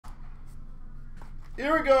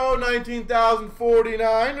Here we go,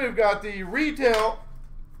 19,049. We've got the retail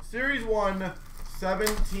Series 1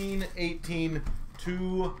 1718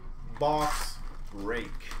 2-box break.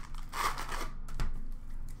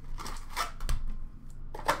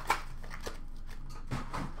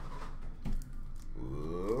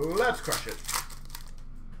 Let's crush it.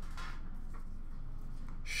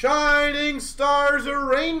 Shining Stars a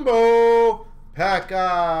Rainbow,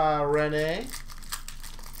 Pekka Rinne.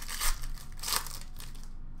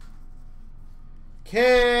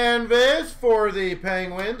 Canvas for the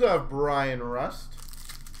Penguins of Brian Rust.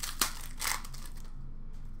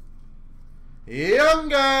 Young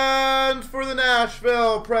Guns for the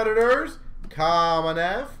Nashville Predators,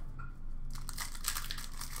 Kamenev.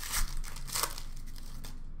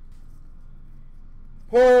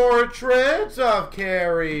 Portraits of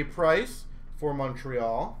Carey Price for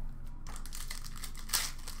Montreal.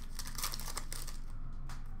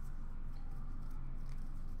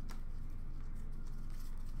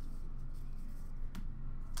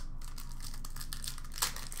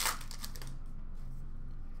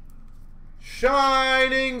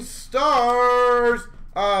 Shining Stars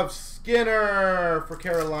of Skinner for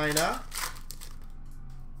Carolina.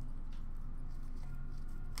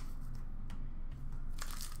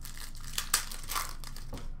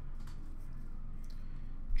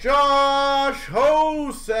 Josh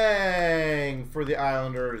Ho-Sang for the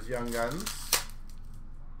Islanders, Young Guns.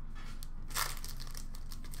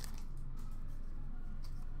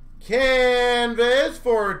 Canvas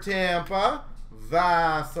for Tampa,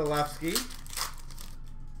 Vasilevsky.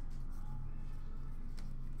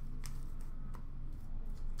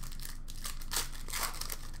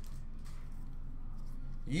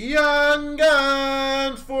 Young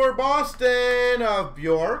Guns for Boston of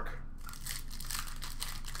Bjork.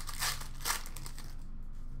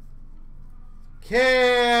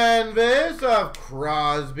 Canvas of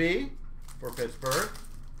Crosby for Pittsburgh.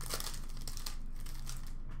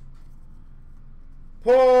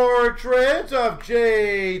 Portraits of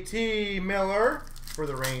J.T. Miller for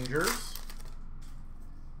the Rangers.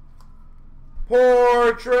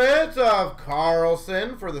 Portraits of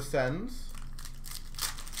Carlson for the Sens.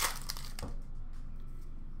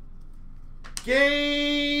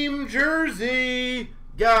 Game jersey,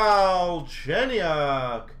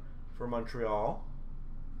 Galchenyuk for Montreal.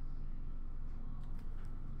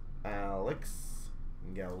 Alex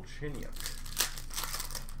Galchenyuk.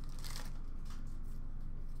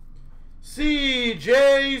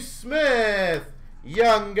 C.J. Smith,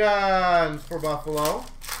 Young Guns for Buffalo.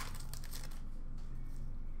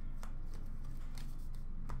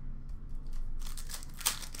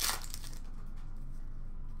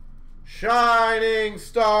 Shining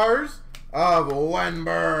Stars of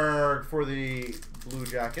Wenberg for the Blue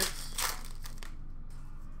Jackets.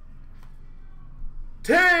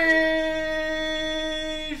 Tage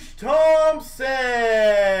Thompson,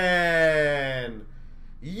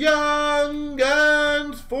 Young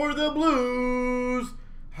Guns for the Blues.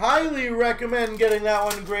 Highly recommend getting that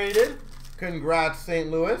one graded. Congrats,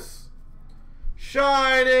 St. Louis.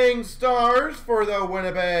 Shining Stars for the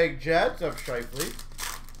Winnipeg Jets of Scheifele.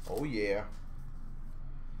 Oh yeah.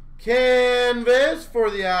 Canvas for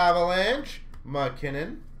the Avalanche,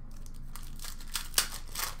 McKinnon.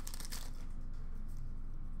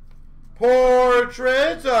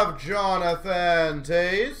 Portraits of Jonathan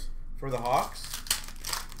Toews for the Hawks.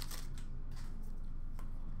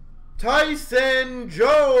 Tyson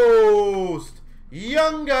Jost,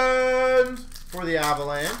 Young Guns for the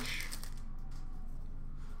Avalanche.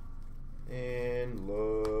 And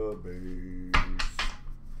LeBase.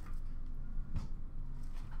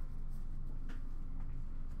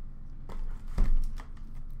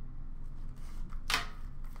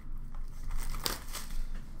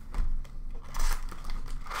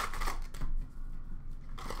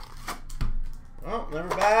 Oh, never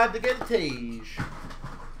bad to get a Tage.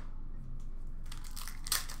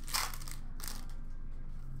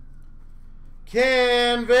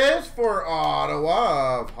 Canvas for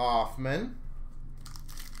Ottawa of Hoffman.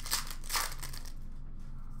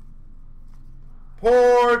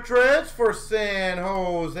 Portraits for San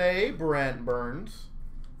Jose, Brent Burns.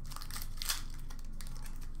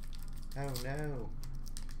 Oh no.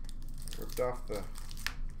 Ripped off the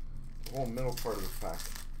whole middle part of the pack.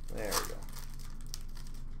 There we go.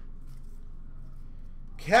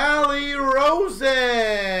 Callie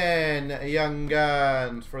Rosen, Young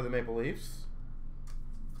Guns for the Maple Leafs.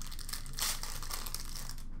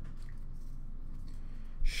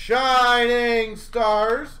 Shining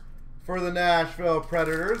Stars for the Nashville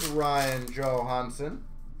Predators, Ryan Johansson.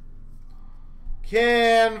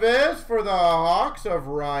 Canvas for the Hawks of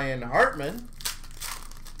Ryan Hartman.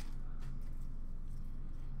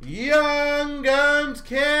 Young Guns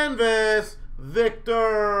Canvas,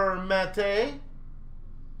 Victor Mete,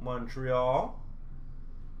 Montreal.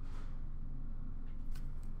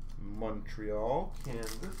 Montreal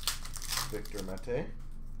Canvas, Victor Mete.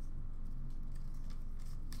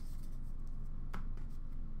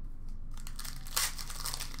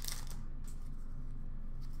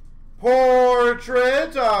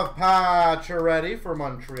 Portrait of Pacioretty for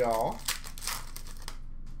Montreal.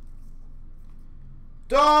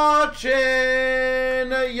 Dawson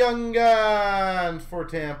Young Guns for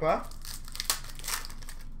Tampa.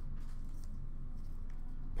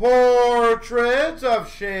 Portrait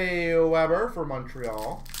of Shea Weber for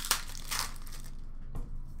Montreal.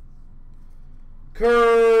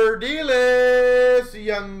 Curdilis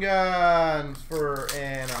Young Guns for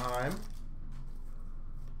Anaheim.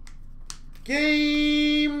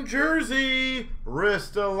 Game jersey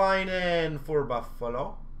Ristolainen for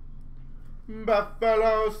Buffalo.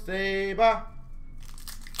 Buffalo Sabre.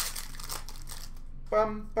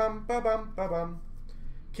 Bum bum ba bum ba bum.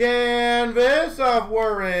 Canvas of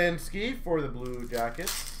Werenski for the Blue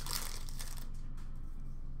Jackets.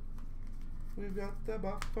 We've got the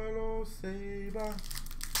Buffalo Sabre.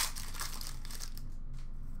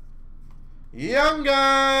 Young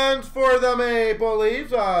Guns for the Maple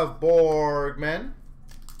Leafs of Borgman.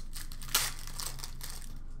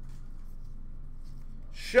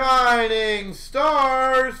 Shining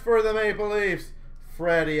Stars for the Maple Leafs,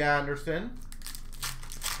 Freddie Anderson.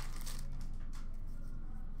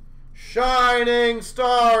 Shining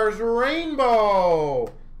Stars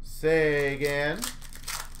Rainbow, Sagan.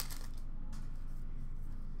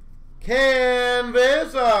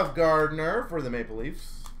 Canvas of Gardner for the Maple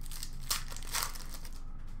Leafs.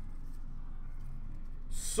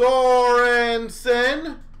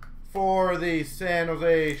 Sorensen for the San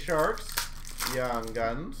Jose Sharks, Young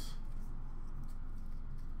Guns.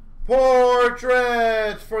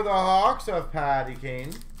 Portraits for the Hawks of Patty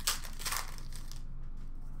Kane.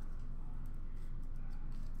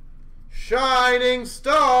 Shining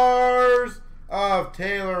Stars of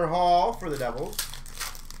Taylor Hall for the Devils.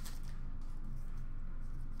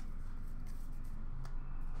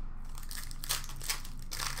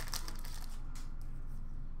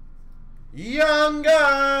 Young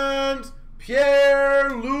Guns,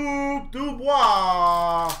 Pierre-Luc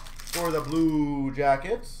Dubois for the Blue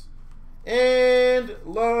Jackets. And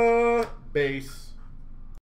Le Base.